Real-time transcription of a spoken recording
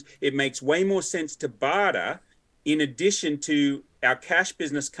it makes way more sense to barter in addition to our cash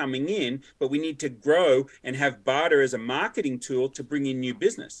business coming in, but we need to grow and have barter as a marketing tool to bring in new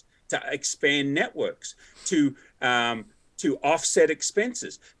business, to expand networks, to offset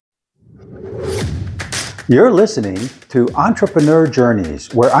expenses. You're listening to Entrepreneur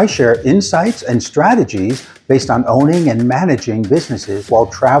Journeys, where I share insights and strategies based on owning and managing businesses while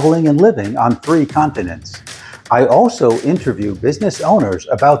traveling and living on 3 continents. I also interview business owners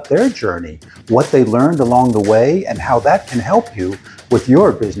about their journey, what they learned along the way, and how that can help you with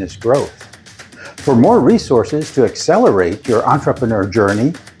your business growth. For more resources to accelerate your entrepreneur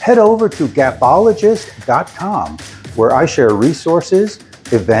journey, head over to gapologist.com, where I share resources,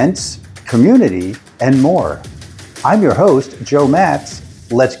 events, community, and more. I'm your host, Joe Matz.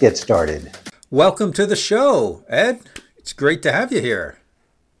 Let's get started. Welcome to the show, Ed. It's great to have you here.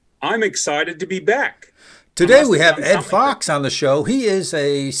 I'm excited to be back. Today we have Ed Fox on the show. He is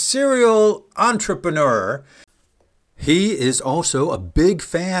a serial entrepreneur. He is also a big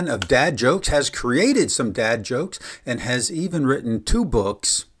fan of dad jokes, has created some dad jokes, and has even written 2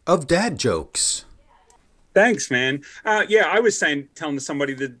 books of dad jokes. Thanks, man. I was telling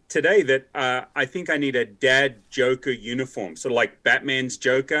somebody today that I think I need a dad Joker uniform, sort of like Batman's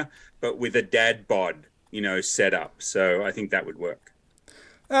Joker, but with a dad bod, set up. So I think that would work.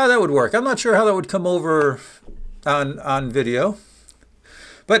 That would work. I'm not sure how that would come over on video.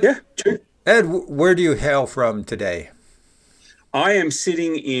 But yeah, true. Ed, where do you hail from today? I am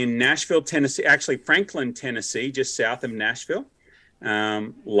sitting in Nashville, Tennessee, actually Franklin, Tennessee, just south of Nashville.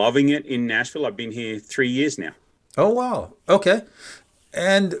 Loving it in Nashville. I've been here 3 years now. Oh, wow. Okay.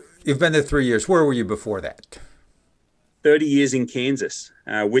 And you've been there 3 years. Where were you before that? 30 years in Kansas,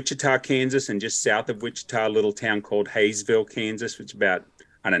 Wichita, Kansas, and just south of Wichita, a little town called Hayesville, Kansas, which is about,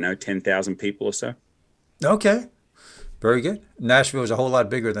 10,000 people or so. Okay. Very good. Nashville is a whole lot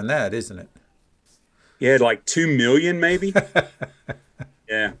bigger than that, isn't it? Yeah, like 2 million maybe.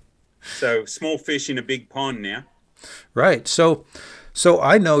 Yeah. So small fish in a big pond now. Right. So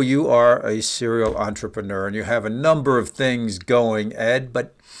I know you are a serial entrepreneur and you have a number of things going, Ed,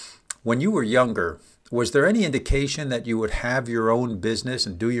 but when you were younger, was there any indication that you would have your own business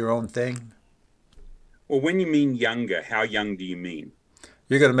and do your own thing? Well, when you mean younger, how young do you mean?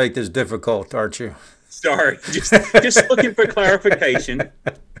 You're going to make this difficult, aren't you? Sorry, just looking for clarification.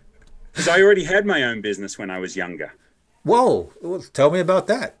 Because I already had my own business when I was younger. Whoa, well, tell me about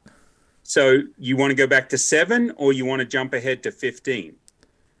that. So you want to go back to 7 or you want to jump ahead to 15?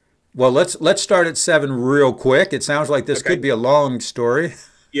 Well, let's start at 7 real quick. It sounds like this could be a long story.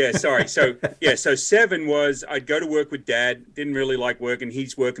 Yeah, sorry. So 7 was I'd go to work with Dad. Didn't really like working.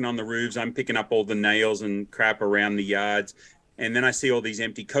 He's working on the roofs. I'm picking up all the nails and crap around the yards. And then I see all these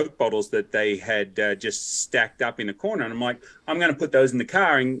empty Coke bottles that they had just stacked up in a corner. And I'm like, I'm going to put those in the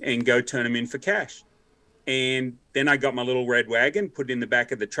car and go turn them in for cash. And then I got my little red wagon, put it in the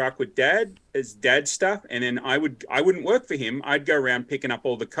back of the truck with Dad as Dad's stuff. And then I wouldn't work for him. I'd go around picking up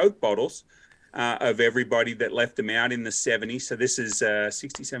all the Coke bottles of everybody that left them out in the 70s. So this is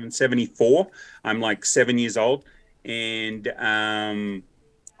 67, 74. I'm like 7 years old. And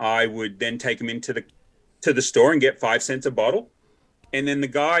I would then take them into the store and get 5 cents a bottle. And then the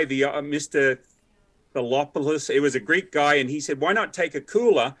guy, Mr. Philopoulos, it was a Greek guy, and he said, why not take a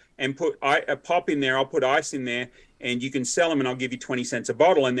cooler and put a pop in there? I'll put ice in there, and you can sell them, and I'll give you 20 cents a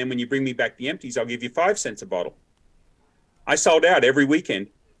bottle. And then when you bring me back the empties, I'll give you 5 cents a bottle. I sold out every weekend,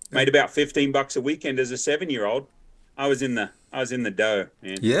 made about $15 a weekend as a 7-year-old. I was in the dough,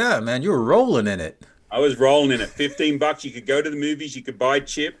 man. Yeah, man, you were rolling in it. I was rolling in it. $15. You could go to the movies. You could buy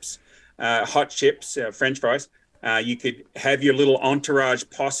chips, hot chips, French fries. You could have your little entourage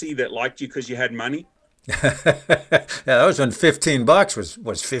posse that liked you because you had money. Yeah, that was when $15 was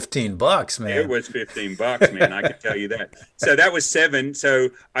 $15, man. It was $15, man. I can tell you that. So that was 7. So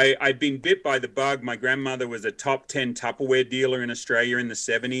I'd been bit by the bug. My grandmother was a top 10 Tupperware dealer in Australia in the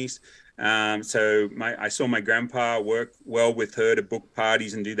 70s. So I saw my grandpa work well with her to book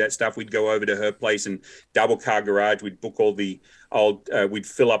parties and do that stuff. We'd go over to her place and double car garage. We'd book all the old, we'd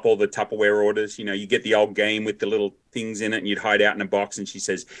fill up all the Tupperware orders. You get the old game with the little things in it and you'd hide out in a box. And she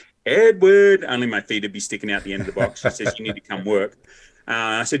says, Edward, only my feet would be sticking out the end of the box. She says, you need to come work.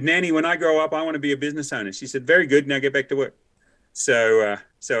 I said, Nanny, when I grow up, I want to be a business owner. She said, very good. Now get back to work. So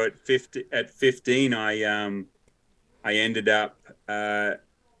at 15, I ended up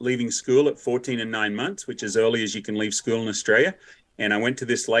leaving school at 14 and 9 months, which is early as you can leave school in Australia. And I went to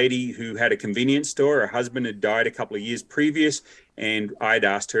this lady who had a convenience store. Her husband had died a couple of years previous. And I'd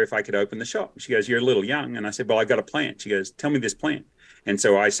asked her if I could open the shop. She goes, you're a little young. And I said, well, I got a plan. She goes, tell me this plan. And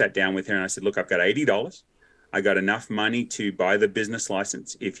so I sat down with her and I said, look, I've got $80. I got enough money to buy the business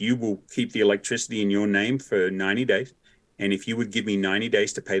license. If you will keep the electricity in your name for 90 days, and if you would give me 90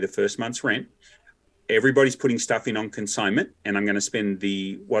 days to pay the first month's rent, everybody's putting stuff in on consignment, and I'm going to spend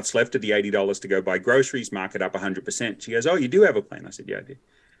what's left of the $80 to go buy groceries, mark it up 100%. She goes, oh, you do have a plan? I said, yeah, I do.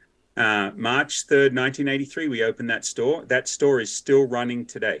 March 3rd, 1983, we opened that store. That store is still running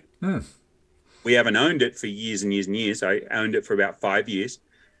today. We haven't owned it for years and years and years. I owned it for about 5 years.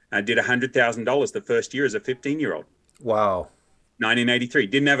 I did $100,000 the first year as a 15-year-old. Wow. 1983.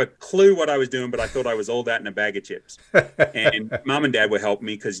 Didn't have a clue what I was doing, but I thought I was all that in a bag of chips. And mom and dad were helping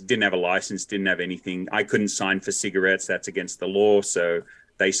me because didn't have a license, didn't have anything. I couldn't sign for cigarettes. That's against the law. So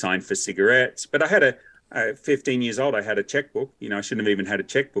they signed for cigarettes. But I had 15 years old, I had a checkbook. You know, I shouldn't have even had a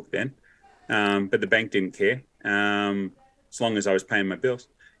checkbook then. But the bank didn't care as long as I was paying my bills.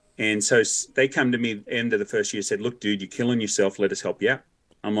 And so they come to me at the end of the first year, said, look, dude, you're killing yourself. Let us help you out.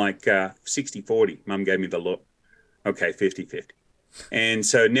 I'm like, 60-40. Mom gave me the look. Okay, 50-50. And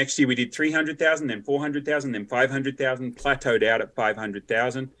so next year we did 300,000, then 400,000, then 500,000, plateaued out at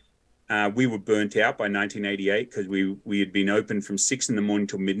 500,000. We were burnt out by 1988 because we had been open from 6 a.m.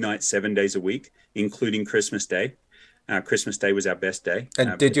 till midnight, 7 days a week, including Christmas Day. Christmas Day was our best day.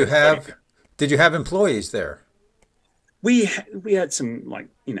 And did you have employees there? We had some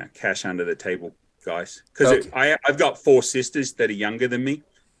cash under the table guys, because I've got 4 sisters that are younger than me.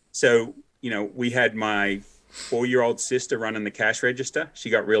 So, we had my 4-year-old sister running the cash register. She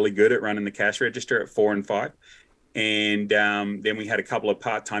got really good at running the cash register at 4 and 5. And then we had a couple of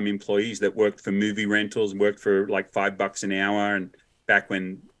part-time employees that worked for movie rentals, worked for like $5 an hour. And back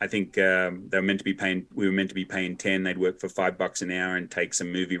when I think we were meant to be paying 10, they'd work for $5 an hour and take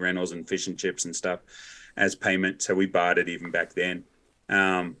some movie rentals and fish and chips and stuff as payment. So we bartered even back then.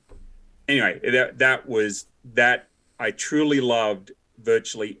 Anyway, that was that. I truly loved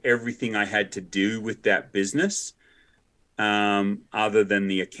virtually everything I had to do with that business, other than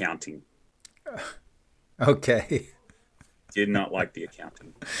the accounting. Okay. Did not like the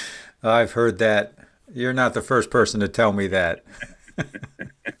accounting. I've heard that. You're not the first person to tell me that.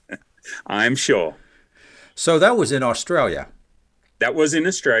 I'm sure. So that was in Australia. That was in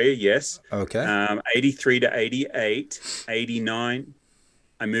Australia, yes. Okay. 83 to 88, 89.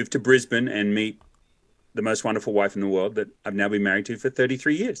 I moved to Brisbane and meet the most wonderful wife in the world that I've now been married to for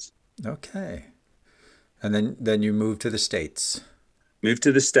 33 years. Okay. And then you moved to the States. Moved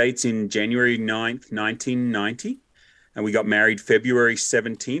to the States in January 9th, 1990. And we got married February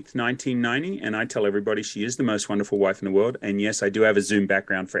 17th, 1990. And I tell everybody she is the most wonderful wife in the world. And yes, I do have a Zoom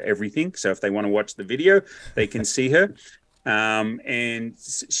background for everything. So if they want to watch the video, they can see her. And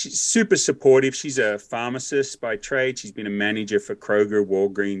she's super supportive. She's a pharmacist by trade. She's been a manager for Kroger,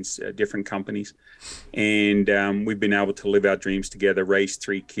 Walgreens, different companies. And we've been able to live our dreams together, raise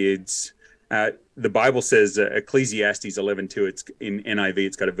 3 kids. The Bible says, Ecclesiastes 11:2, it's in NIV,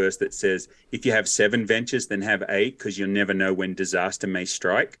 it's got a verse that says, if you have 7 ventures, then have 8, because you'll never know when disaster may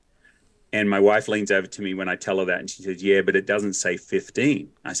strike. And my wife leans over to me when I tell her that, and she says, yeah, but it doesn't say 15.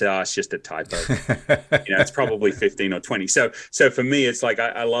 I said, it's just a typo. It's probably 15 or 20. So for me, it's like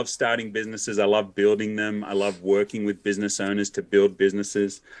I love starting businesses. I love building them. I love working with business owners to build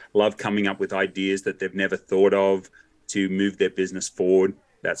businesses. Love coming up with ideas that they've never thought of to move their business forward,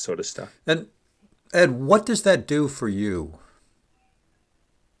 that sort of stuff. And Ed, what does that do for you?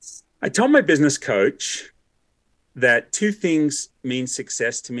 I told my business coach that 2 things mean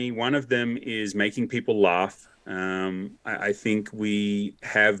success to me. One of them is making people laugh. I think we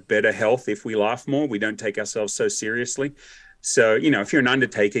have better health if we laugh more. We don't take ourselves so seriously. So, if you're an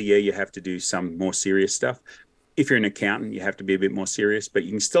undertaker, you have to do some more serious stuff. If you're an accountant, you have to be a bit more serious, but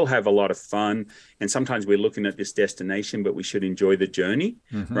you can still have a lot of fun. And sometimes we're looking at this destination, but we should enjoy the journey,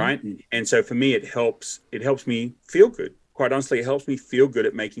 right? And so for me, it helps me feel good. Quite honestly, it helps me feel good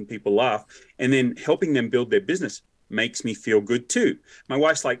at making people laugh, and then helping them build their business makes me feel good too. My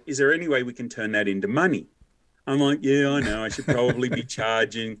wife's like, is there any way we can turn that into money? I'm like, yeah, I know. I should probably be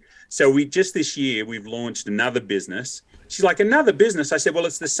charging. So this year, we've launched another business. She's like, another business? I said, well,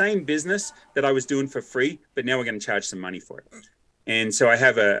 it's the same business that I was doing for free, but now we're going to charge some money for it. And so I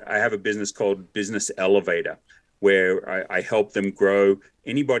have a business called Business Elevator, where I help them grow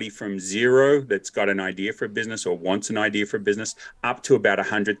anybody from 0 that's got an idea for a business or wants an idea for a business up to about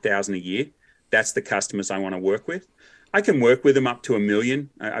 100,000 a year. That's the customers I want to work with. I can work with them up to $1 million.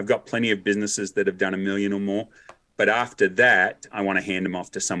 I've got plenty of businesses that have done $1 million or more. But after that, I want to hand them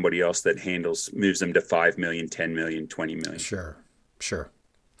off to somebody else that moves them to 5 million, 10 million, 20 million. Sure.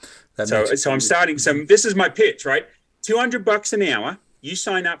 So I'm starting this is my pitch, right? $200 an hour. You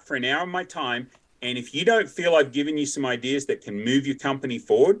sign up for an hour of my time. And if you don't feel I've given you some ideas that can move your company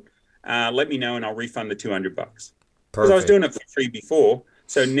forward, let me know and I'll refund the $200. Because Perfect. I was doing it for free before.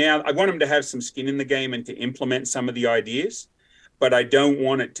 So now I want them to have some skin in the game and to implement some of the ideas, but I don't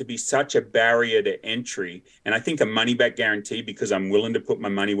want it to be such a barrier to entry. And I think a money back guarantee, because I'm willing to put my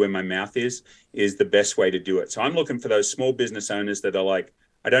money where my mouth is the best way to do it. So I'm looking for those small business owners that are like,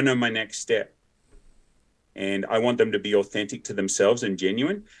 I don't know my next step. And I want them to be authentic to themselves and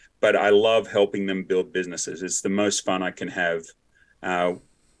genuine, but I love helping them build businesses. It's the most fun I can have,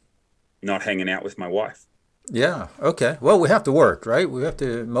 not hanging out with my wife. Yeah. Okay. Well, we have to work, right?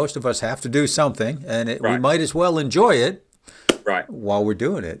 Most of us have to do something, and we might as well enjoy it while we're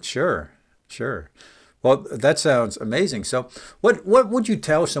doing it. Sure. Well, that sounds amazing. So what would you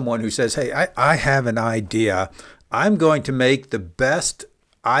tell someone who says, hey, I have an idea. I'm going to make the best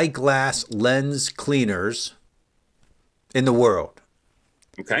eyeglass lens cleaners in the world.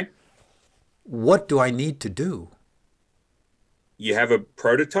 Okay. What do I need to do? You have a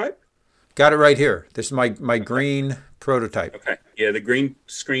prototype? Got it right here. This is my green prototype. Okay. Yeah, the green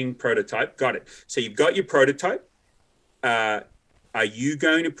screen prototype. Got it. So you've got your prototype. Are you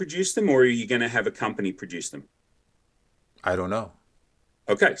going to produce them, or are you going to have a company produce them? I don't know.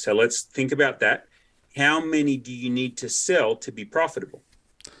 Okay, so let's think about that. How many do you need to sell to be profitable?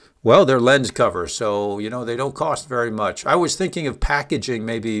 Well, they're lens covers, so they don't cost very much. I was thinking of packaging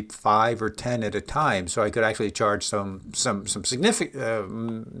maybe 5 or 10 at a time, so I could actually charge some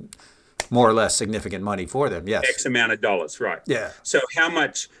significant, more or less significant money for them. Yes, X amount of dollars, right? Yeah. So how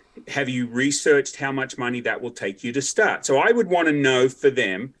much have you researched? How much money that will take you to start? So I would want to know for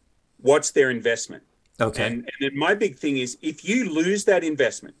them, what's their investment? Okay. And then my big thing is, if you lose that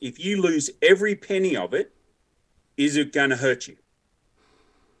investment, if you lose every penny of it, is it going to hurt you?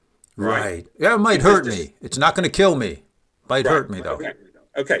 Right. Yeah, it might hurt me. It's not going to kill me. Might hurt me, though.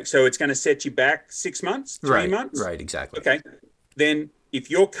 Okay. So it's going to set you back 6 months, 3 months? Right, exactly. Okay. Then if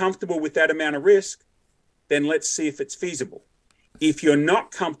you're comfortable with that amount of risk, then let's see if it's feasible. If you're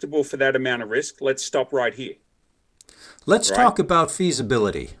not comfortable for that amount of risk, let's stop right here. Let's talk about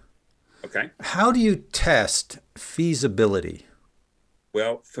feasibility. Okay. How do you test feasibility?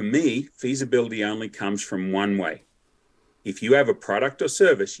 Well, for me, feasibility only comes from one way. If you have a product or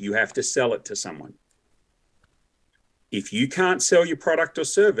service, you have to sell it to someone. If you can't sell your product or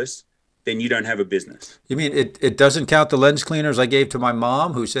service, then you don't have a business. You mean it doesn't count the lens cleaners I gave to my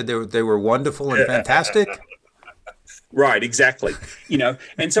mom, who said they were wonderful and fantastic? Right, exactly.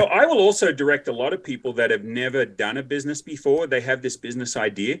 And so I will also direct a lot of people that have never done a business before. They have this business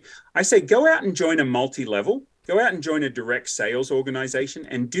idea. I say, go out and join a multi-level. Go out and join a direct sales organization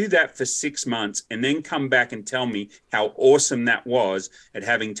and do that for 6 months, and then come back and tell me how awesome that was at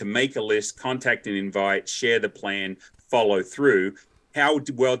having to make a list, contact and invite, share the plan, follow through. How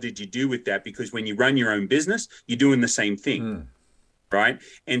well did you do with that? Because when you run your own business, you're doing the same thing, right?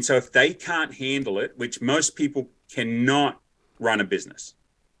 And so if they can't handle it, which most people cannot run a business,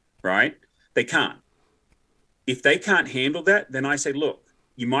 right? They can't. If they can't handle that, then I say, look,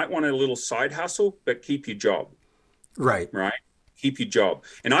 you might want a little side hustle, but keep your job. Right. Keep your job.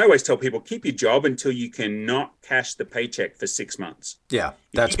 And I always tell people, keep your job until you cannot cash the paycheck for 6 months. Yeah,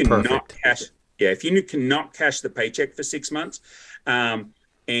 that's perfect. If you cannot cash the paycheck for 6 months, and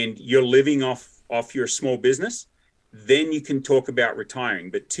you're living off your small business, then you can talk about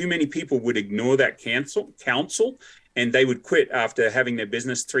retiring. But too many people would ignore that counsel, and they would quit after having their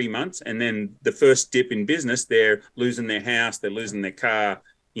business 3 months. And then the first dip in business, they're losing their house, they're losing their car,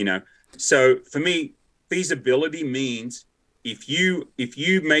 So for me, feasibility means if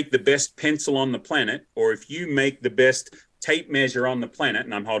you make the best pencil on the planet, or if you make the best tape measure on the planet,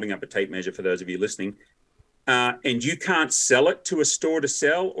 and I'm holding up a tape measure for those of you listening, and you can't sell it to a store to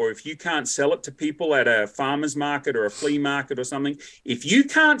sell, or if you can't sell it to people at a farmer's market or a flea market or something, if you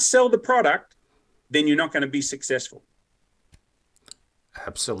can't sell the product, then you're not going to be successful.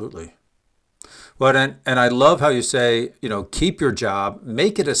 Absolutely. Well, and I love how you say, keep your job,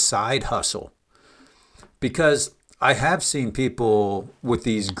 make it a side hustle. Because I have seen people with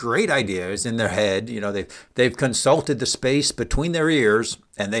these great ideas in their head. They've consulted the space between their ears,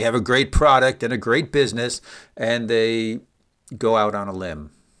 and they have a great product and a great business, and they go out on a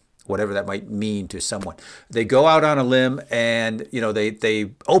limb, whatever that might mean to someone. They go out on a limb, and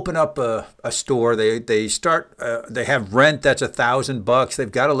they open up a store. They start. They have rent that's $1,000.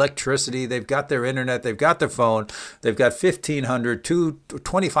 They've got electricity. They've got their internet. They've got their phone. They've got $1,500 to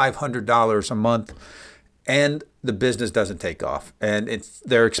 $2,500 a month. And the business doesn't take off. And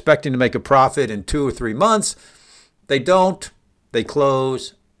they're expecting to make a profit in 2 or 3 months. They don't. They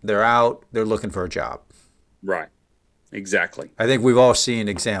close. They're out. They're looking for a job. Right. Exactly. I think we've all seen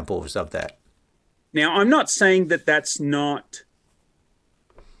examples of that. Now, I'm not saying that that's not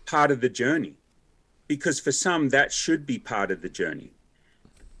part of the journey, because for some that should be part of the journey.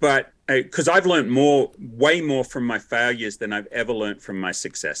 But because I've learned way more from my failures than I've ever learned from my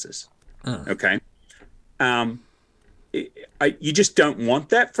successes. Okay. You just don't want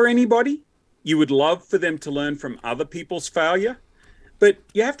that for anybody. You would love for them to learn from other people's failure. But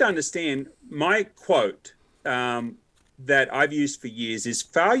you have to understand, my quote that I've used for years is,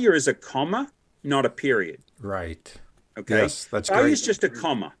 failure is a comma, not a period. Right. Okay. Yes, that's failure great. is just a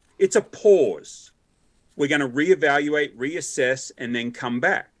comma. It's a pause. We're going to reevaluate, reassess, and then come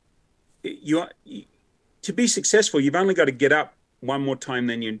back. To be successful, you've only got to get up one more time,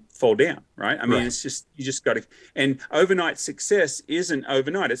 then you fall down, right? I mean, Right. It's just, you just got to, and overnight success isn't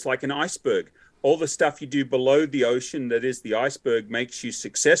overnight. It's like an iceberg. All the stuff you do below the ocean, that is the iceberg, makes you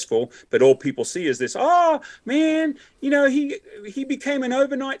successful, but all people see is this, oh man, he became an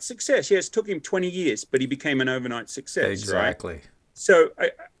overnight success. Yes, it took him 20 years, but he became an overnight success. Exactly. Right? So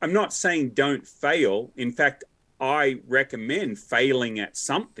I'm not saying don't fail. In fact, I recommend failing at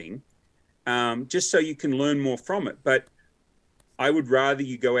something, just so you can learn more from it. But I would rather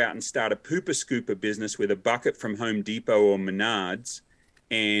you go out and start a pooper scooper business with a bucket from Home Depot or Menards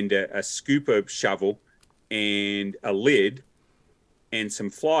and a scooper shovel and a lid and some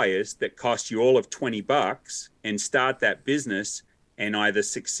flyers that cost you all of $20, and start that business and either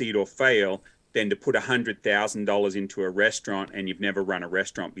succeed or fail, than to put $100,000 into a restaurant and you've never run a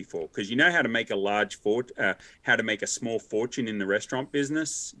restaurant before. Because you know how to make a small fortune in the restaurant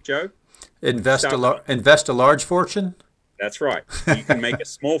business, Joe? Invest a large fortune? That's right. You can make a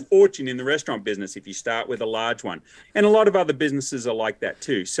small fortune in the restaurant business if you start with a large one. And a lot of other businesses are like that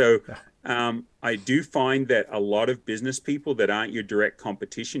too. So I do find that a lot of business people that aren't your direct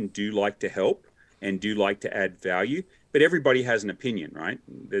competition do like to help and do like to add value. But everybody has an opinion, right?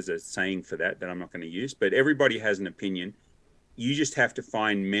 There's a saying for that I'm not going to use, but everybody has an opinion. You just have to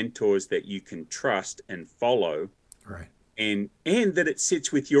find mentors that you can trust and follow. Right. And that it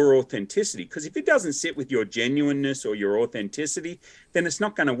sits with your authenticity. Because if it doesn't sit with your genuineness or your authenticity, then it's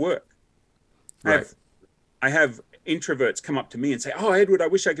not going to work. Right. I have introverts come up to me and say, oh, Edward, I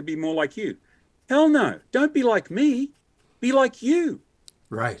wish I could be more like you. Hell no. Don't be like me. Be like you.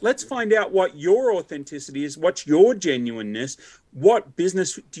 Right. Let's find out what your authenticity is. What's your genuineness? What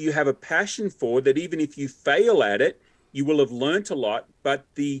business do you have a passion for, that even if you fail at it, you will have learnt a lot, but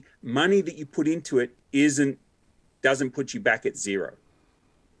the money that you put into it doesn't put you back at zero,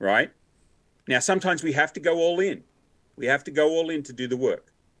 right? Now, sometimes we have to go all in. We have to go all in to do the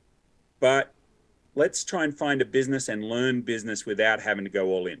work. But let's try and find a business and learn business without having to go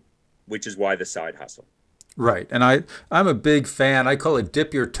all in, which is why the side hustle. Right. And I'm a big fan. I call it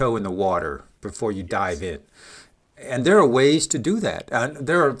dip your toe in the water before you dive in. And there are ways to do that.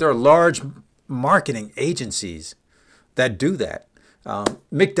 There are large marketing agencies that do that.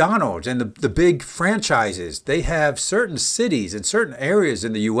 McDonald's and the big franchises, they have certain cities and certain areas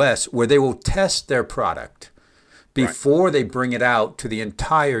in the U.S. where they will test their product before they bring it out to the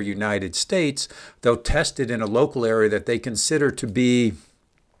entire United States. They'll test it in a local area that they consider to be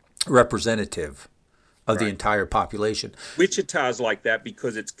representative of the entire population. Wichita's like that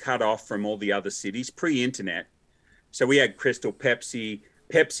because it's cut off from all the other cities pre-internet. So we had Crystal Pepsi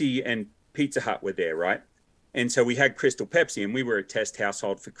and Pizza Hut were there, right? And so we had Crystal Pepsi, and we were a test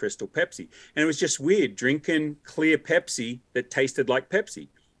household for Crystal Pepsi. And it was just weird drinking clear Pepsi that tasted like Pepsi. It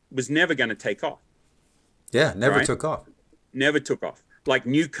was never going to take off. Yeah, never took off. Never took off. Like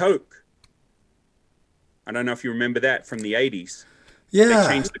New Coke. I don't know if you remember that from the 80s. Yeah. They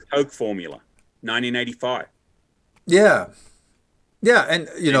changed the Coke formula, 1985. Yeah. Yeah, and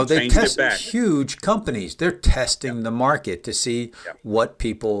they test it huge companies. They're testing the market to see what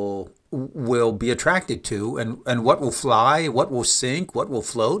people will be attracted to and what will fly, what will sink, what will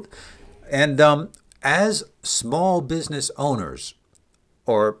float. And as small business owners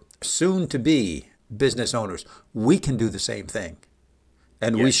or soon to be business owners, we can do the same thing.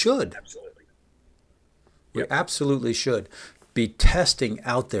 And we should. Absolutely. We absolutely should be testing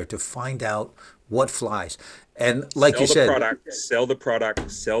out there to find out what flies. And like you said, sell the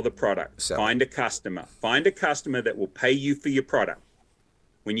product. Find a customer that will pay you for your product.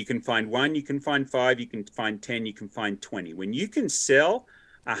 When you can find one, you can find 5, you can find 10, you can find 20. When you can sell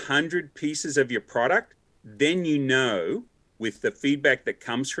 100 pieces of your product, then with the feedback that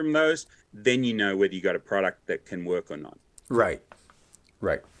comes from those, then you know whether you got a product that can work or not. Right.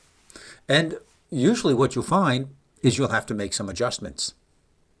 And usually what you'll find is you'll have to make some adjustments.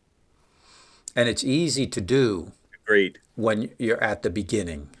 And it's easy to do. Agreed. When you're at the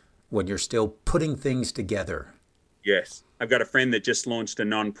beginning, when you're still putting things together. Yes. I've got a friend that just launched a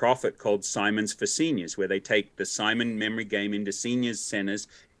nonprofit called Simons for Seniors, where they take the Simon memory game into seniors centers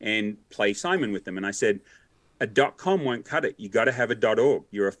and play Simon with them. And I said, a .com won't cut it. You got to have a .org.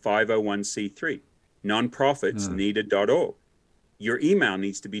 You're a 501c3. Nonprofits need a .org. Your email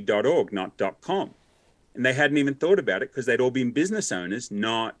needs to be .org, not .com. And they hadn't even thought about it because they'd all been business owners,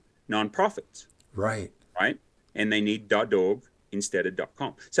 not nonprofits. Right. Right. And they need .org instead of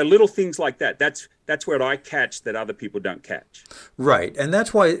 .com. So little things like that. That's what I catch that other people don't catch. Right. And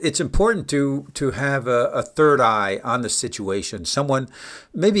that's why it's important to have a third eye on the situation. Someone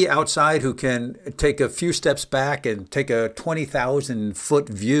maybe outside who can take a few steps back and take a 20,000 foot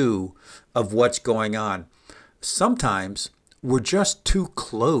view of what's going on. Sometimes we're just too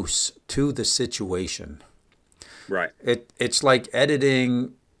close to the situation. Right. It's like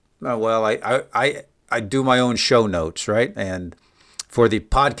editing. Well, I do my own show notes, right? And for the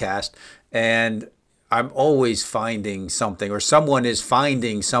podcast, and I'm always finding something, or someone is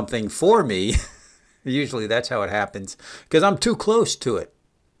finding something for me. Usually that's how it happens, because I'm too close to it.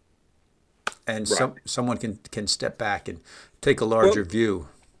 And right. Someone can step back and take a larger view.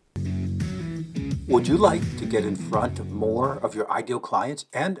 Would you like to get in front of more of your ideal clients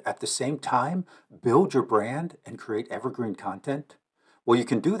and at the same time build your brand and create evergreen content? Well, you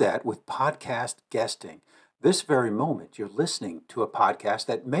can do that with podcast guesting. This very moment, you're listening to a podcast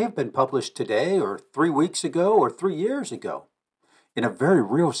that may have been published today or 3 weeks ago or 3 years ago. In a very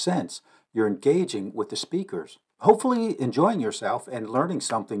real sense, you're engaging with the speakers, hopefully enjoying yourself and learning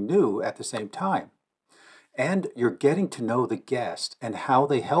something new at the same time. And you're getting to know the guest and how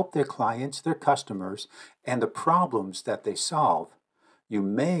they help their clients, their customers, and the problems that they solve. You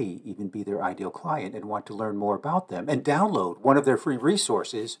may even be their ideal client and want to learn more about them and download one of their free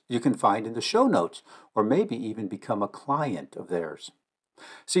resources you can find in the show notes, or maybe even become a client of theirs.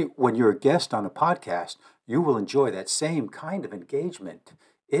 See, when you're a guest on a podcast, you will enjoy that same kind of engagement.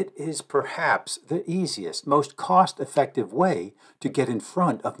 It is perhaps the easiest, most cost-effective way to get in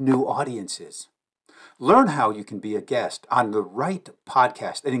front of new audiences. Learn how you can be a guest on the right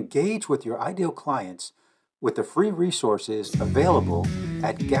podcast and engage with your ideal clients with the free resources available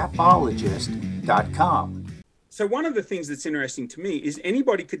at gapologist.com. So one of the things that's interesting to me is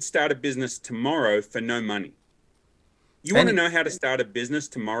anybody could start a business tomorrow for no money. You want to know how to start a business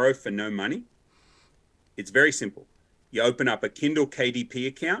tomorrow for no money? It's very simple. You open up a Kindle KDP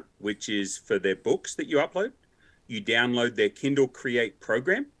account, which is for their books that you upload. You download their Kindle Create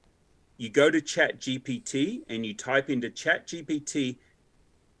program. You go to ChatGPT and you type into ChatGPT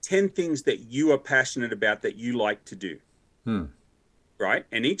 10 things that you are passionate about that you like to do. Right?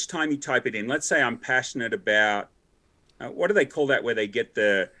 And each time you type it in, let's say I'm passionate about, what do they call that where they get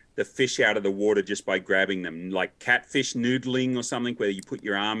the fish out of the water just by grabbing them, like catfish noodling or something, where you put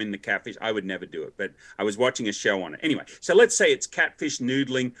your arm in the catfish. I would never do it, but I was watching a show on it. Anyway, so let's say it's catfish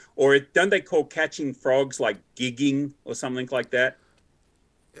noodling, or don't they call catching frogs like gigging or something like that?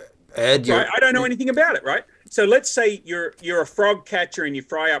 Ed, right? I don't know anything about it, right? So let's say you're a frog catcher and you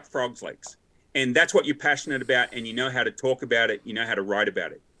fry up frogs' legs, and that's what you're passionate about, and you know how to talk about it, you know how to write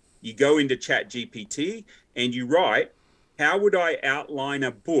about it. You go into ChatGPT and you write, how would I outline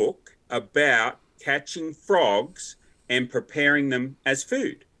a book about catching frogs and preparing them as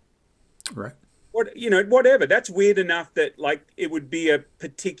food? Right. Whatever. That's weird enough that like it would be a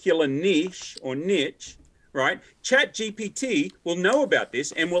particular niche, right? ChatGPT will know about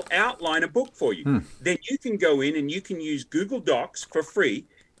this and will outline a book for you. Then you can go in and you can use Google Docs for free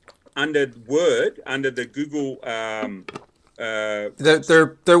under Word, under the Google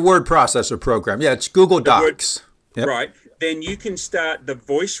their word processor program. Yeah, it's Google Docs. Yep. Right. Then you can start the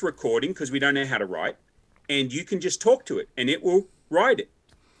voice recording, because we don't know how to write, and you can just talk to it and it will write it.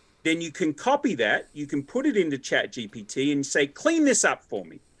 Then you can copy that, you can put it into ChatGPT and say, clean this up for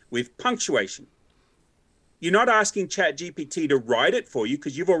me with punctuation. You're not asking ChatGPT to write it for you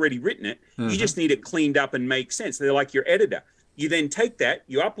because you've already written it. You just need it cleaned up and make sense. They're like your editor. You then take that,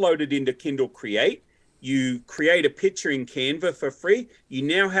 you upload it into Kindle Create, you create a picture in Canva for free. You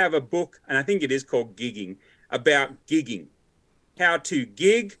now have a book, and I think it is called Gigging, about gigging, how to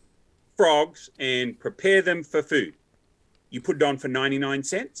gig frogs and prepare them for food. You put it on for 99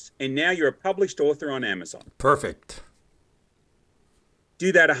 cents, and now you're a published author on Amazon. Perfect.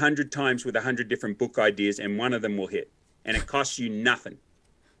 Do that 100 times with 100 different book ideas, and one of them will hit, and it costs you nothing.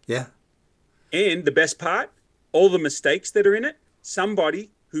 Yeah. And the best part, all the mistakes that are in it,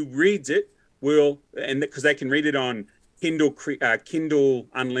 somebody who reads it will, and because they can read it on Kindle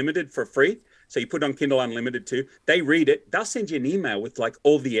Unlimited for free. So you put on Kindle Unlimited too. They read it. They'll send you an email with like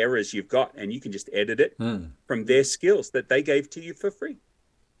all the errors you've got, and you can just edit it from their skills that they gave to you for free.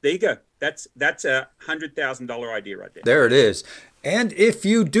 There you go. That's a $100,000 idea right there. There it is. And if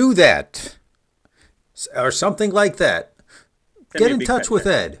you do that, or something like that, Get in touch with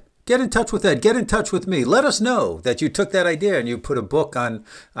Ed. Get in touch with Ed. Get in touch with me. Let us know that you took that idea and you put a book on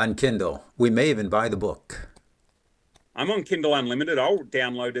Kindle. We may even buy the book. I'm on Kindle Unlimited. I'll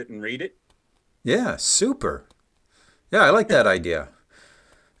download it and read it. Yeah, super. Yeah, I like that idea.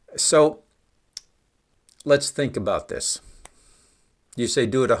 So let's think about this. You say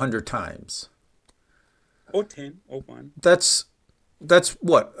do it 100 times. Or 10, or 1. That's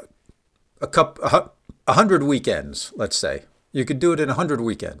what? 100 weekends, let's say. You could do it in 100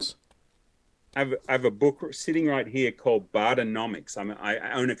 weekends. I have a book sitting right here called Barternomics.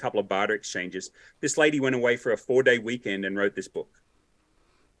 I own a couple of barter exchanges. This lady went away for a 4-day weekend and wrote this book.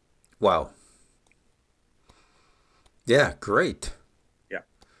 Wow. Yeah, great. Yeah.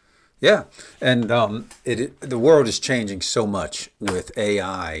 Yeah, and the world is changing so much with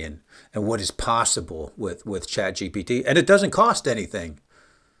AI and what is possible with ChatGPT, and it doesn't cost anything.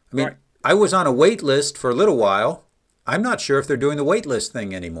 I mean, right. I was on a wait list for a little while. I'm not sure if they're doing the wait list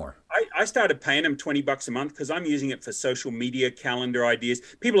thing anymore. I started paying them $20 a month because I'm using it for social media calendar ideas.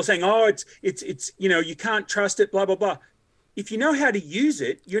 People are saying, "Oh, it's you can't trust it, blah blah blah." If you know how to use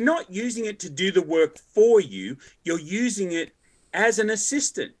it, you're not using it to do the work for you. You're using it as an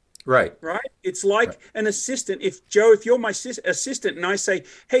assistant. Right. Right. It's like an assistant. If you're my assistant and I say,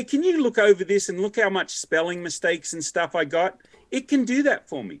 "Hey, can you look over this and look how much spelling mistakes and stuff I got?" It can do that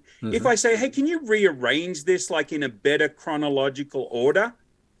for me. Mm-hmm. If I say, "Hey, can you rearrange this like in a better chronological order,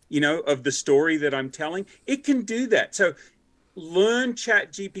 of the story that I'm telling?" It can do that. So learn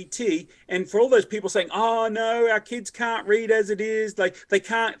ChatGPT. And for all those people saying, "Oh no, our kids can't read as it is, like they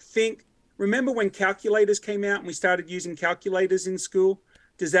can't think." Remember when calculators came out and we started using calculators in school?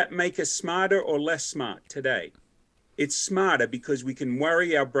 Does that make us smarter or less smart today? It's smarter because we can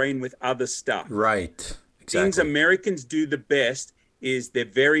worry our brain with other stuff. Right. Exactly. Things Americans do the best is they're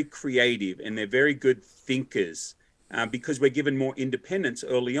very creative and they're very good thinkers because we're given more independence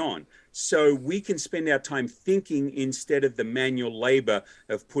early on. So we can spend our time thinking instead of the manual labor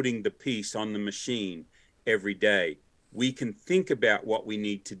of putting the piece on the machine every day. We can think about what we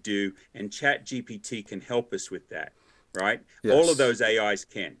need to do, and ChatGPT can help us with that, right? Yes. All of those AIs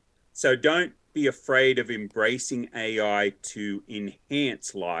can. So don't be afraid of embracing AI to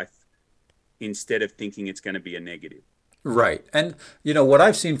enhance life instead of thinking it's going to be a negative. Right. And, what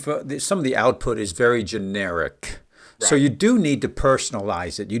I've seen for some of the output is very generic. Right. So you do need to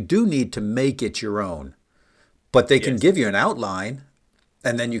personalize it. You do need to make it your own. But they can give you an outline,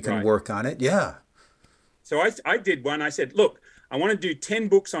 and then you can work on it. Yeah. So I did one. I said, look, I want to do 10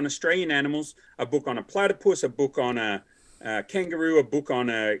 books on Australian animals, a book on a platypus, a book on a kangaroo, a book on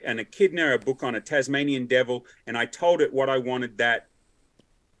an echidna, a book on a Tasmanian devil. And I told it what I wanted that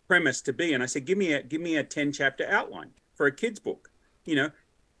premise to be, and I said, give me a 10-chapter outline for a kid's book,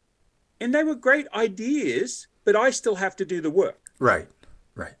 and they were great ideas, but I still have to do the work. Right.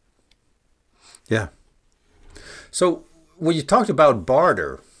 Yeah. So when you talked about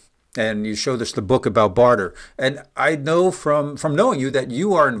barter, and you showed us the book about barter, and I know from knowing you that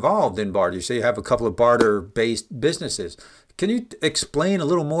you are involved in barter. You say you have a couple of barter-based businesses. Can you explain a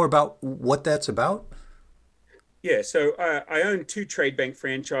little more about what that's about? Yeah, so I own 2 trade bank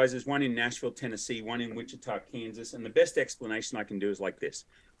franchises, one in Nashville, Tennessee, one in Wichita, Kansas. And the best explanation I can do is like this.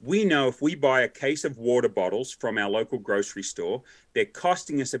 We know if we buy a case of water bottles from our local grocery store, they're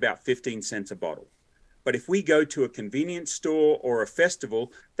costing us about 15 cents a bottle. But if we go to a convenience store or a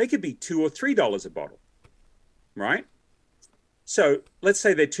festival, they could be $2 or $3 a bottle, right? So let's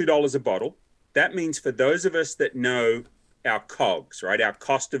say they're $2 a bottle. That means for those of us that know our COGS, right, our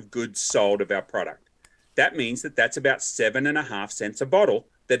cost of goods sold of our product, that means that's about 7.5 cents a bottle.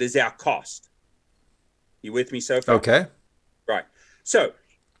 That is our cost. You with me so far? Okay. Right. So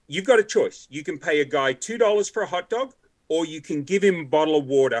you've got a choice. You can pay a guy $2 for a hot dog, or you can give him a bottle of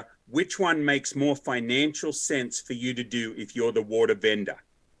water. Which one makes more financial sense for you to do if you're the water vendor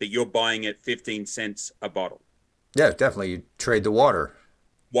that you're buying at 15 cents a bottle? Yeah, definitely. You trade the water.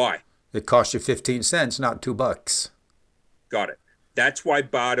 Why? It costs you 15 cents, not $2. Got it. That's why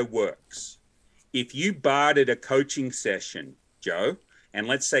barter works. If you bartered a coaching session, Joe, and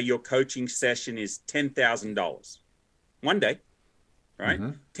let's say your coaching session is $10,000 one day, right?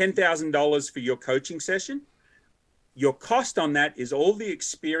 Mm-hmm. $10,000 for your coaching session. Your cost on that is all the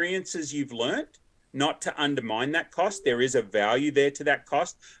experiences you've learned, not to undermine that cost. There is a value there to that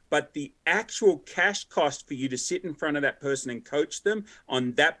cost, but the actual cash cost for you to sit in front of that person and coach them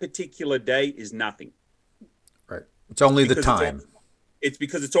on that particular day is nothing. Right. It's only the time. It's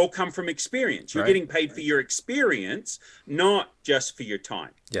because it's all come from experience. You're getting paid for your experience, not just for your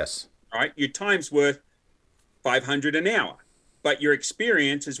time. Yes. Right? Your time's worth $500 an hour, but your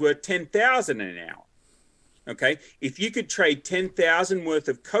experience is worth $10,000 an hour. Okay. If you could trade 10,000 worth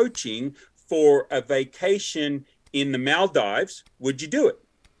of coaching for a vacation in the Maldives, would you do it?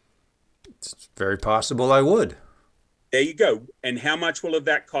 It's very possible I would. There you go. And how much will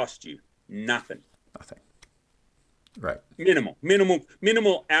that cost you? Nothing. Nothing. Right.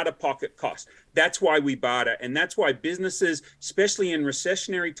 Minimal out-of-pocket cost. That's why we barter. And that's why businesses, especially in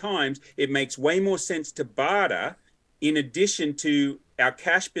recessionary times, it makes way more sense to barter in addition to our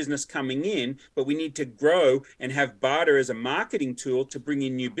cash business coming in, but we need to grow and have barter as a marketing tool to bring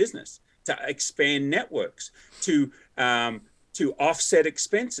in new business, to expand networks, to offset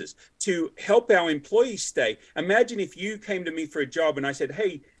expenses, to help our employees stay. Imagine if you came to me for a job and I said,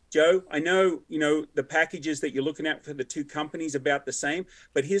 hey, Joe, I know, the packages that you're looking at for the two companies about the same,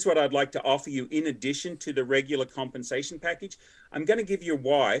 but here's what I'd like to offer you in addition to the regular compensation package. I'm going to give your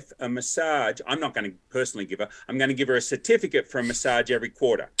wife a massage. I'm not going to personally give her. I'm going to give her a certificate for a massage every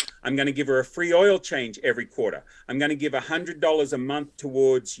quarter. I'm going to give her a free oil change every quarter. I'm going to give $100 a month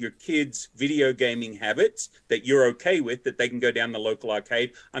towards your kids' video gaming habits that you're okay with, that they can go down the local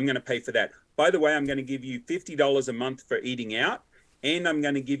arcade. I'm going to pay for that. By the way, I'm going to give you $50 a month for eating out. And I'm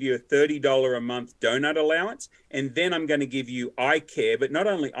going to give you a $30 a month donut allowance. And then I'm going to give you eye care. But not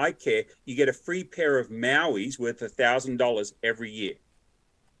only eye care, you get a free pair of Maui's worth $1,000 every year.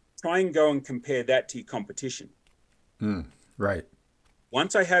 Try and go and compare that to your competition. Right.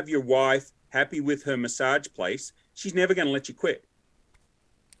 Once I have your wife happy with her massage place, she's never going to let you quit.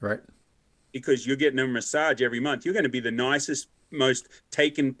 Right. Because you're getting a massage every month. You're going to be the nicest, most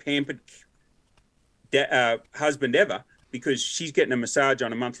taken, pampered husband ever, because she's getting a massage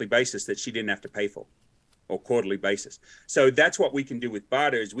on a monthly basis that she didn't have to pay for, or quarterly basis. So that's what we can do with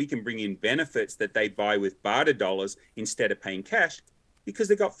barter, is we can bring in benefits that they buy with barter dollars instead of paying cash, because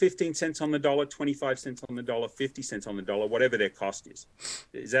they got 15 cents on the dollar, 25 cents on the dollar, 50 cents on the dollar, whatever their cost is.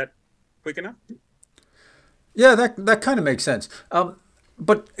 Is that quick enough? Yeah, that kind of makes sense.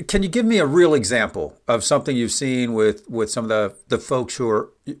 But can you give me a real example of something you've seen with some of the folks who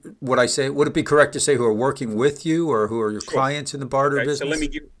are, would it be correct to say who are working with you, or who are your clients in the barter business? So let me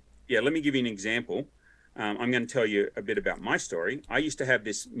give you an example. I'm going to tell you a bit about my story. I used to have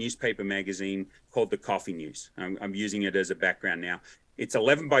this newspaper magazine called the Coffee News. I'm using it as a background now. It's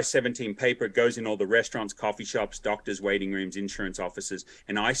 11 by 17 paper. It goes in all the restaurants, coffee shops, doctors, waiting rooms, insurance offices.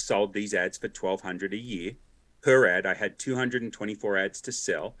 And I sold these ads for $1,200 a year. Per ad, I had 224 ads to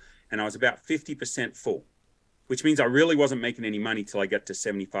sell, and I was about 50% full, which means I really wasn't making any money till I got to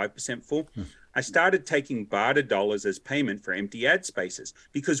 75% full. I started taking barter dollars as payment for empty ad spaces,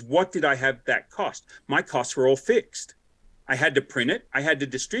 because what did I have that cost? My costs were all fixed. I had to print it, I had to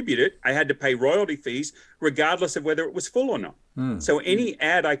distribute it, I had to pay royalty fees, regardless of whether it was full or not. So any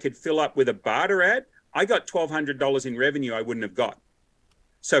ad I could fill up with a barter ad, I got $1,200 in revenue I wouldn't have got.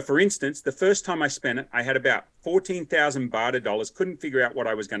 So, for instance, the first time I spent it, I had about 14,000 barter dollars, couldn't figure out what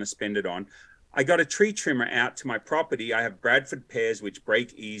I was going to spend it on. I got a tree trimmer out to my property. I have Bradford pears, which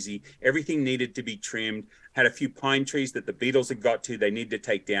break easy. Everything needed to be trimmed. Had a few pine trees that the beetles had got to, they needed to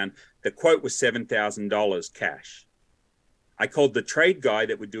take down. The quote was $7,000 cash. I called the trade guy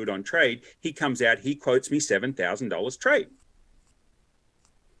that would do it on trade. He comes out, he quotes me $7,000 trade.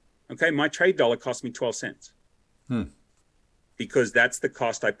 Okay, my trade dollar cost me 12 cents. Because that's the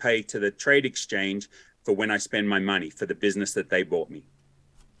cost I pay to the trade exchange for when I spend my money for the business that they bought me.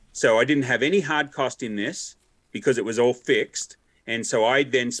 So I didn't have any hard cost in this because it was all fixed. And so I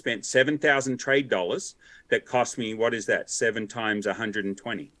then spent 7,000 trade dollars that cost me, what is that? 7 times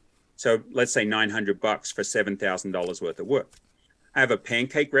 120. So let's say $900 for $7,000 worth of work. I have a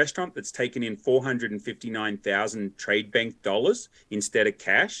pancake restaurant that's taken in 459,000 trade bank dollars instead of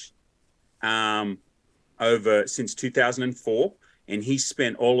cash. Over since 2004, and he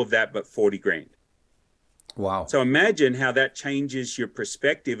spent all of that but 40 grand. Wow. So imagine how that changes your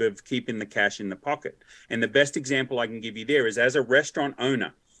perspective of keeping the cash in the pocket. And the best example I can give you there is, as a restaurant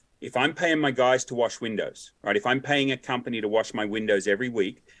owner, if I'm paying my guys to wash windows, right? If I'm paying a company to wash my windows every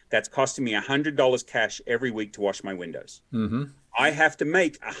week, that's costing me $100 cash every week to wash my windows. I have to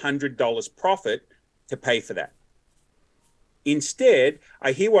make $100 profit to pay for that. Instead,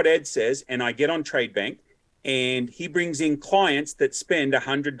 I hear what Ed says, and I get on Trade Bank, and he brings in clients that spend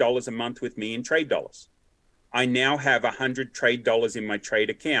 $100 a month with me in trade dollars. I now have 100 trade dollars in my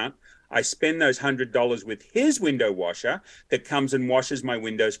trade account. I spend those $100 with his window washer that comes and washes my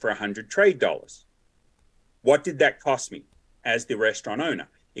windows for 100 trade dollars. What did that cost me as the restaurant owner?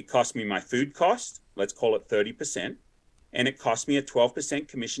 It cost me my food cost, let's call it 30%, and it cost me a 12%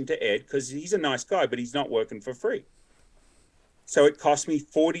 commission to Ed, because he's a nice guy, but he's not working for free. So it cost me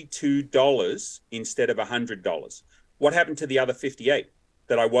 $42 instead of $100. What happened to the other 58?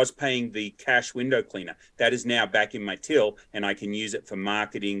 that I was paying the cash window cleaner. That is now back in my till, and I can use it for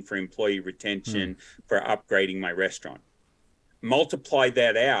marketing, for employee retention, for upgrading my restaurant. Multiply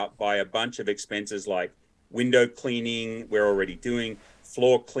that out by a bunch of expenses like window cleaning, we're already doing,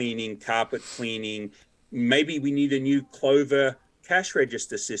 floor cleaning, carpet cleaning. Maybe we need a new Clover cash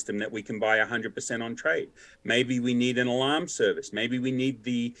register system that we can buy 100% on trade. Maybe we need an alarm service. Maybe we need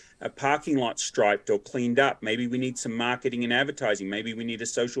the parking lot striped or cleaned up. Maybe we need some marketing and advertising. Maybe we need a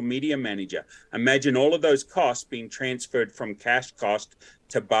social media manager. Imagine all of those costs being transferred from cash cost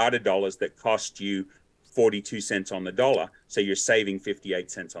to barter dollars that cost you 42 cents on the dollar. So you're saving 58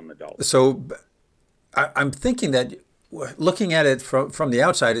 cents on the dollar. So I'm thinking that looking at it from the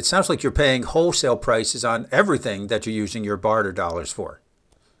outside, it sounds like you're paying wholesale prices on everything that you're using your barter dollars for.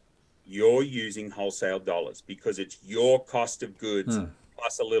 You're using wholesale dollars because it's your cost of goods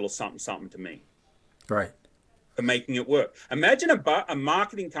plus a little something, something to me. Right. For making it work. Imagine a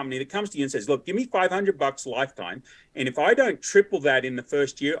marketing company that comes to you and says, look, give me $500 lifetime. And if I don't triple that in the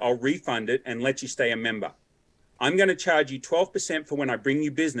first year, I'll refund it and let you stay a member. I'm going to charge you 12% for when I bring you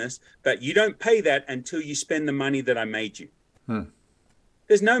business, but you don't pay that until you spend the money that I made you.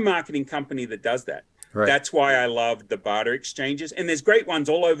 There's no marketing company that does that. Right. That's why I love the barter exchanges. And there's great ones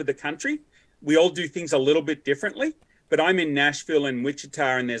all over the country. We all do things a little bit differently, but I'm in Nashville and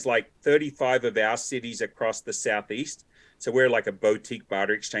Wichita, and there's like 35 of our cities across the Southeast. So we're like a boutique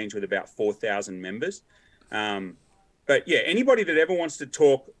barter exchange with about 4,000 members. But yeah, anybody that ever wants to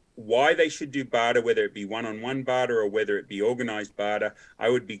talk why they should do barter, whether it be one-on-one barter or whether it be organized barter, I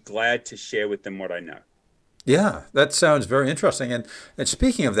would be glad to share with them what I know. Yeah, that sounds very interesting. And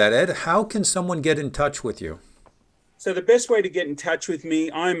speaking of that, Ed, how can someone get in touch with you? So the best way to get in touch with me,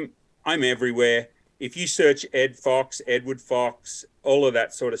 I'm everywhere. If you search Ed Fox, Edward Fox, all of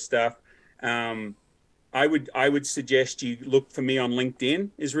that sort of stuff, I would suggest you look for me on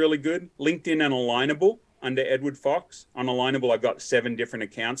LinkedIn is really good. LinkedIn and Alignable under Edward Fox. On Alignable, I've got 7 different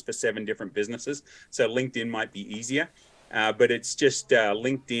accounts for 7 different businesses. So LinkedIn might be easier. But it's just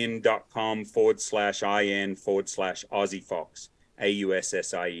linkedin.com/in/Aussie Fox,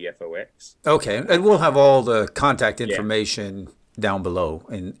 AUSSIEFOX. Okay. And we'll have all the contact information down below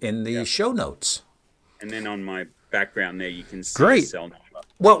in the show notes. And then on my background there, you can see Great. the cell number.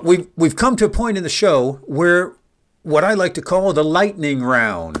 Well, we've come to a point in the show where what I like to call the lightning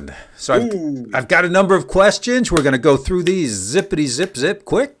round. So I've got a number of questions. We're going to go through these zippity zip zip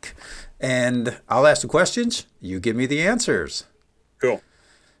quick, and I'll ask the questions. You give me the answers. Cool.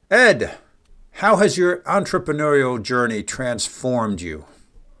 Ed, how has your entrepreneurial journey transformed you?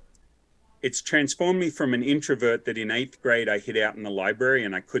 It's transformed me from an introvert that in 8th grade I hid out in the library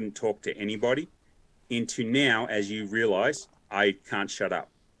and I couldn't talk to anybody into now, as you realize, I can't shut up.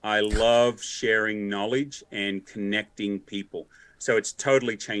 I love sharing knowledge and connecting people. So it's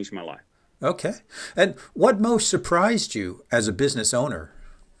totally changed my life. Okay. And what most surprised you as a business owner?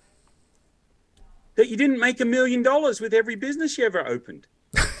 That you didn't make $1 million with every business you ever opened.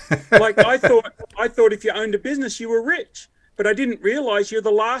 Like I thought if you owned a business, you were rich, but I didn't realize you're the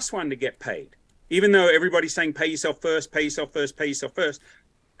last one to get paid. Even though everybody's saying pay yourself first, pay yourself first, pay yourself first.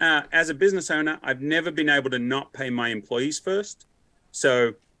 As a business owner, I've never been able to not pay my employees first.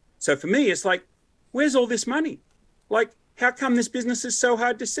 So for me, it's like, where's all this money? Like, how come this business is so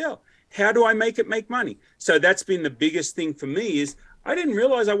hard to sell? How do I make it make money? So that's been the biggest thing for me is I didn't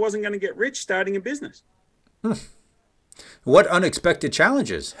realize I wasn't going to get rich starting a business. What unexpected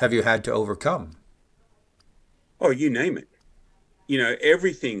challenges have you had to overcome? Oh, you name it. You know,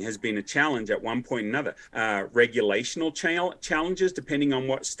 everything has been a challenge at one point or another. Regulational challenges, depending on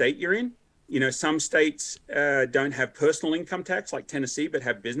what state you're in. You know, some states don't have personal income tax like Tennessee, but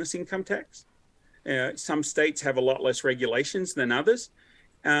have business income tax. Some states have a lot less regulations than others.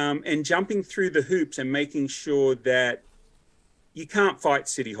 And jumping through the hoops and making sure that you can't fight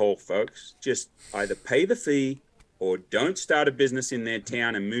City Hall, folks. Just either pay the fee or don't start a business in their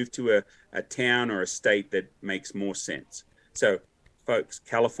town and move to a town or a state that makes more sense. So, folks,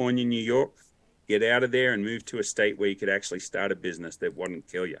 California, New York, get out of there and move to a state where you could actually start a business that wouldn't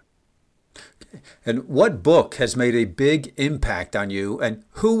kill you. And what book has made a big impact on you, and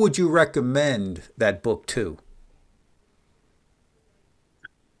who would you recommend that book to?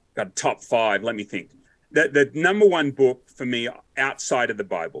 Got a top 5. Let me think. The number one book for me outside of the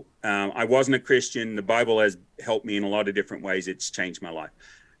Bible. I wasn't a Christian. The Bible has helped me in a lot of different ways. It's changed my life.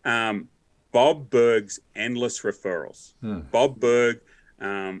 Bob Burg's Endless Referrals. Bob Burg,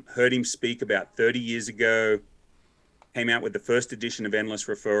 heard him speak about 30 years ago, came out with the first edition of Endless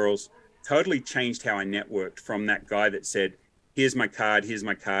Referrals, totally changed how I networked from that guy that said, here's my card, here's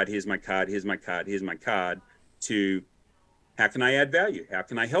my card, here's my card, here's my card, here's my card, to How can I add value? How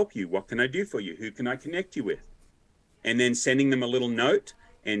can I help you? What can I do for you? Who can I connect you with? And then sending them a little note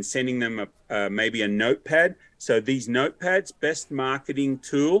and sending them maybe a notepad. So these notepads, best marketing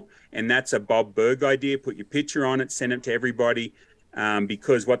tool, and that's a Bob Burg idea. Put your picture on it, send it to everybody,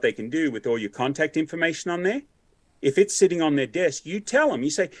 because what they can do with all your contact information on there, if it's sitting on their desk, you tell them,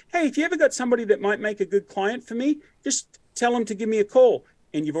 you say, hey, if you ever got somebody that might make a good client for me, just tell them to give me a call.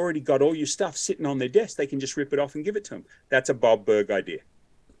 And you've already got all your stuff sitting on their desk. They can just rip it off and give it to them. That's a Bob Burg idea.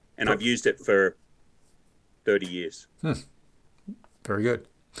 And I've used it for 30 years. Very good.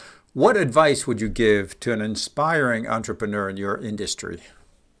 What advice would you give to an inspiring entrepreneur in your industry?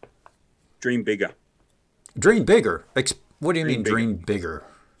 Dream bigger. Dream bigger? What do you mean dream bigger?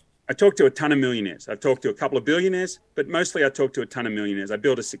 I talk to a ton of millionaires. I've talked to a couple of billionaires, but mostly I talk to a ton of millionaires. I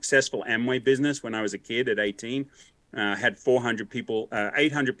built a successful Amway business when I was a kid at 18. Had 800 people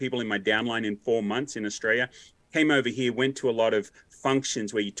in my downline in 4 months in Australia. Came over here, went to a lot of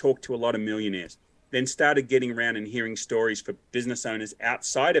functions where you talk to a lot of millionaires. Then started getting around and hearing stories for business owners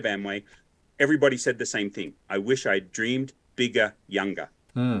outside of Amway. Everybody said the same thing. I wish I dreamed bigger, younger,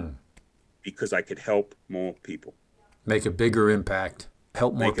 because I could help more people. Make a bigger impact.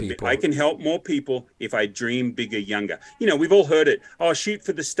 Help more people. I can help more people if I dream bigger, younger. You know, we've all heard it. Oh, shoot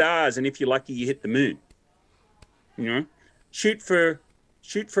for the stars, and if you're lucky, you hit the moon. You know, shoot for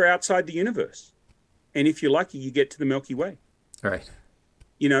outside the universe, and if you're lucky, you get to the Milky Way. Right.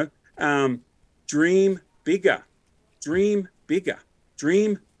 You know, dream bigger, dream bigger,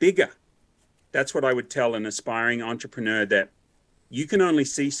 dream bigger. That's what I would tell an aspiring entrepreneur, that you can only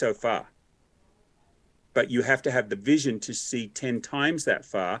see so far, but you have to have the vision to see 10 times that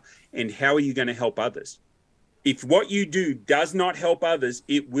far. And how are you going to help others? If what you do does not help others,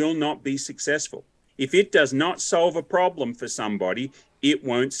 it will not be successful. If it does not solve a problem for somebody, it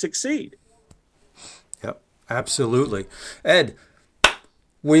won't succeed. Yep, absolutely. Ed,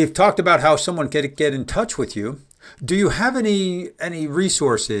 we've talked about how someone can get in touch with you. Do you have any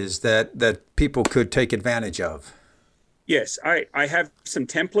resources that people could take advantage of? Yes, I have some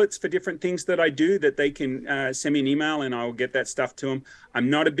templates for different things that I do that they can send me an email and I'll get that stuff to them. I'm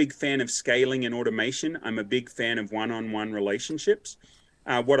not a big fan of scaling and automation. I'm a big fan of one-on-one relationships.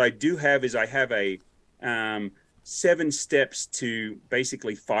 What I do have is I have a 7 steps to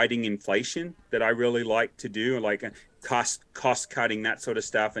basically fighting inflation that I really like to do, like cost cutting, that sort of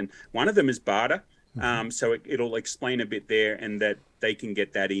stuff. And one of them is barter. So it'll explain a bit there, and that they can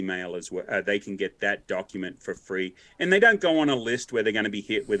get that email as well. They can get that document for free, and they don't go on a list where they're going to be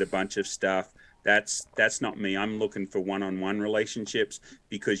hit with a bunch of stuff. That's not me. I'm looking for one-on-one relationships,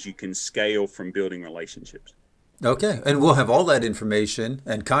 because you can scale from building relationships. Okay, and we'll have all that information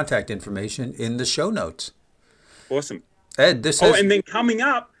and contact information in the show notes. Awesome. Ed, and then coming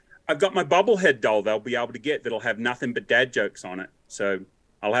up, I've got my bobblehead doll they'll be able to get that'll have nothing but dad jokes on it. So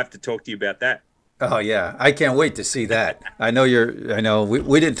I'll have to talk to you about that. Oh yeah, I can't wait to see that. I know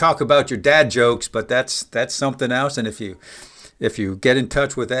we didn't talk about your dad jokes, but that's something else. And if you get in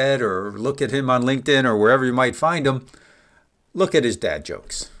touch with Ed or look at him on LinkedIn or wherever you might find him, look at his dad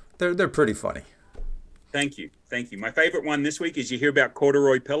jokes. They're pretty funny. Thank you. My favorite one this week is, you hear about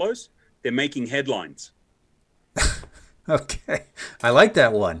corduroy pillows? They're making headlines. Okay. I like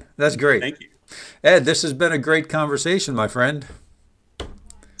that one. That's great. Thank you. Ed, this has been a great conversation, my friend.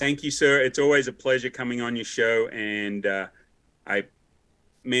 Thank you, sir. It's always a pleasure coming on your show. And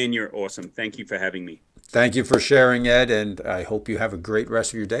you're awesome. Thank you for having me. Thank you for sharing, Ed. And I hope you have a great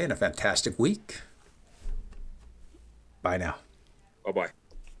rest of your day and a fantastic week. Bye now. Bye-bye.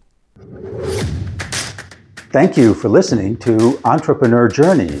 Thank you for listening to Entrepreneur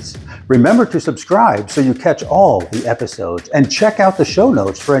Journeys. Remember to subscribe so you catch all the episodes, and check out the show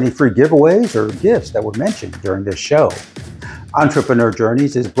notes for any free giveaways or gifts that were mentioned during this show. Entrepreneur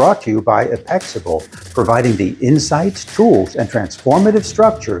Journeys is brought to you by Apexible, providing the insights, tools, and transformative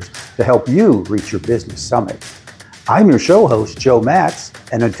structures to help you reach your business summit. I'm your show host, Joe Matz,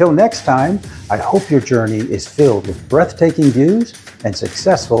 and until next time, I hope your journey is filled with breathtaking views and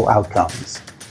successful outcomes.